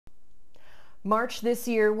March this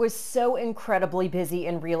year was so incredibly busy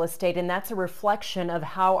in real estate, and that's a reflection of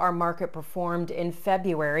how our market performed in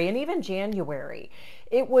February and even January.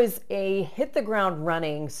 It was a hit the ground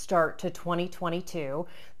running start to 2022.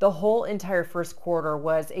 The whole entire first quarter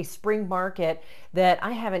was a spring market that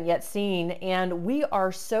I haven't yet seen, and we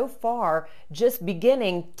are so far just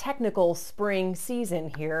beginning technical spring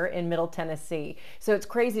season here in Middle Tennessee. So it's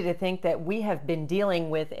crazy to think that we have been dealing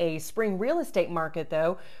with a spring real estate market,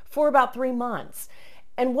 though, for about 3 months.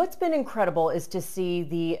 And what's been incredible is to see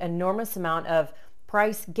the enormous amount of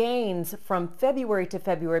price gains from February to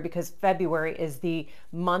February, because February is the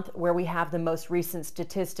month where we have the most recent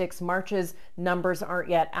statistics. March's numbers aren't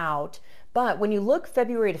yet out. But when you look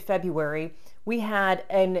February to February, we had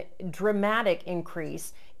a dramatic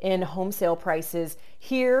increase in home sale prices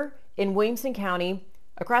here in Williamson County,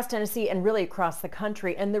 across Tennessee, and really across the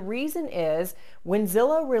country. And the reason is when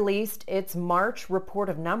Zillow released its March report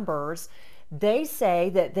of numbers, they say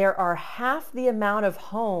that there are half the amount of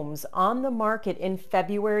homes on the market in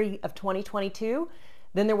February of 2022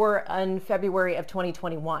 than there were in February of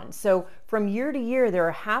 2021. So from year to year, there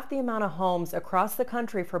are half the amount of homes across the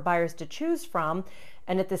country for buyers to choose from.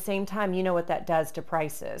 And at the same time, you know what that does to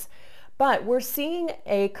prices. But we're seeing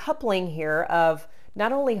a coupling here of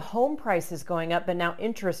not only home prices going up, but now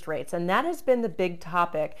interest rates. And that has been the big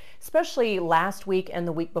topic, especially last week and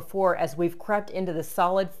the week before, as we've crept into the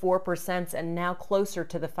solid 4% and now closer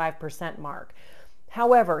to the 5% mark.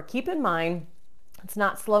 However, keep in mind, it's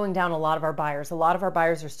not slowing down a lot of our buyers. A lot of our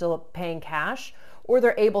buyers are still paying cash, or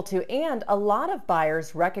they're able to. And a lot of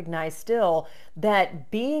buyers recognize still that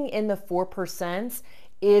being in the 4%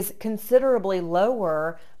 is considerably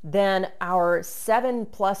lower than our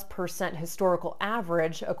 7+% historical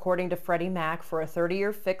average, according to Freddie Mac, for a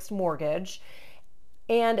 30-year fixed mortgage.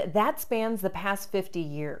 And that spans the past 50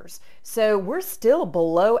 years. So we're still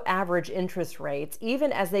below average interest rates,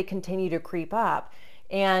 even as they continue to creep up.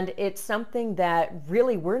 And it's something that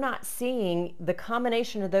really we're not seeing the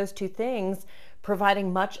combination of those two things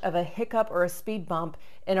providing much of a hiccup or a speed bump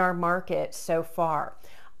in our market so far.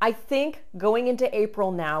 I think going into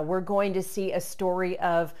April now, we're going to see a story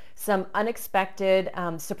of some unexpected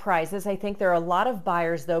surprises. I think there are a lot of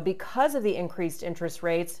buyers, though, because of the increased interest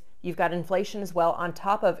rates. You've got inflation as well, on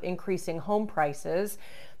top of increasing home prices,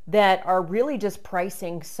 that are really just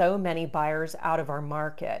pricing so many buyers out of our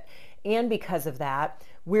market. And because of that,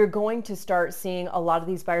 we're going to start seeing a lot of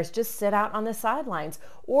these buyers just sit out on the sidelines.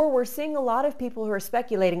 Or we're seeing a lot of people who are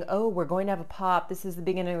speculating, oh, we're going to have a pop. This is the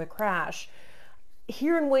beginning of the crash.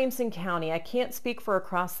 Here in Williamson County, I can't speak for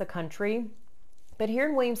across the country, but here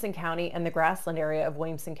in Williamson County and the grassland area of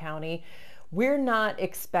Williamson County, we're not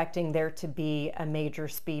expecting there to be a major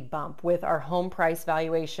speed bump with our home price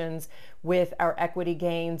valuations, with our equity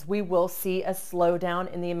gains. We will see a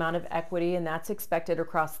slowdown in the amount of equity, and that's expected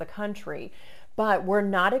across the country. But we're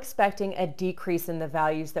not expecting a decrease in the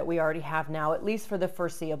values that we already have now, at least for the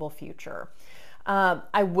foreseeable future.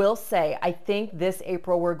 I will say, I think this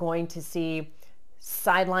April we're going to see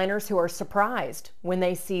sideliners who are surprised when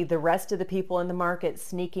they see the rest of the people in the market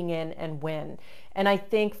sneaking in and win. And I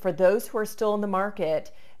think for those who are still in the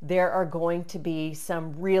market, there are going to be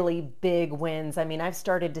some really big wins. I mean, I've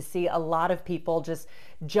started to see a lot of people just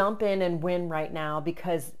jump in and win right now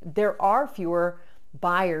because there are fewer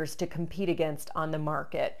buyers to compete against on the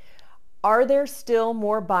market. Are there still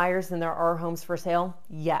more buyers than there are homes for sale?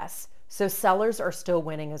 Yes. So sellers are still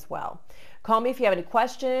winning as well. Call me if you have any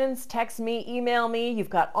questions, text me, email me. You've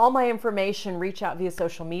got all my information. Reach out via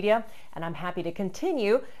social media, and I'm happy to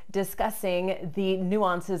continue discussing the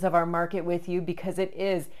nuances of our market with you because it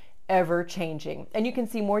is ever changing. And you can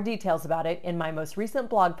see more details about it in my most recent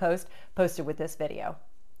blog post posted with this video.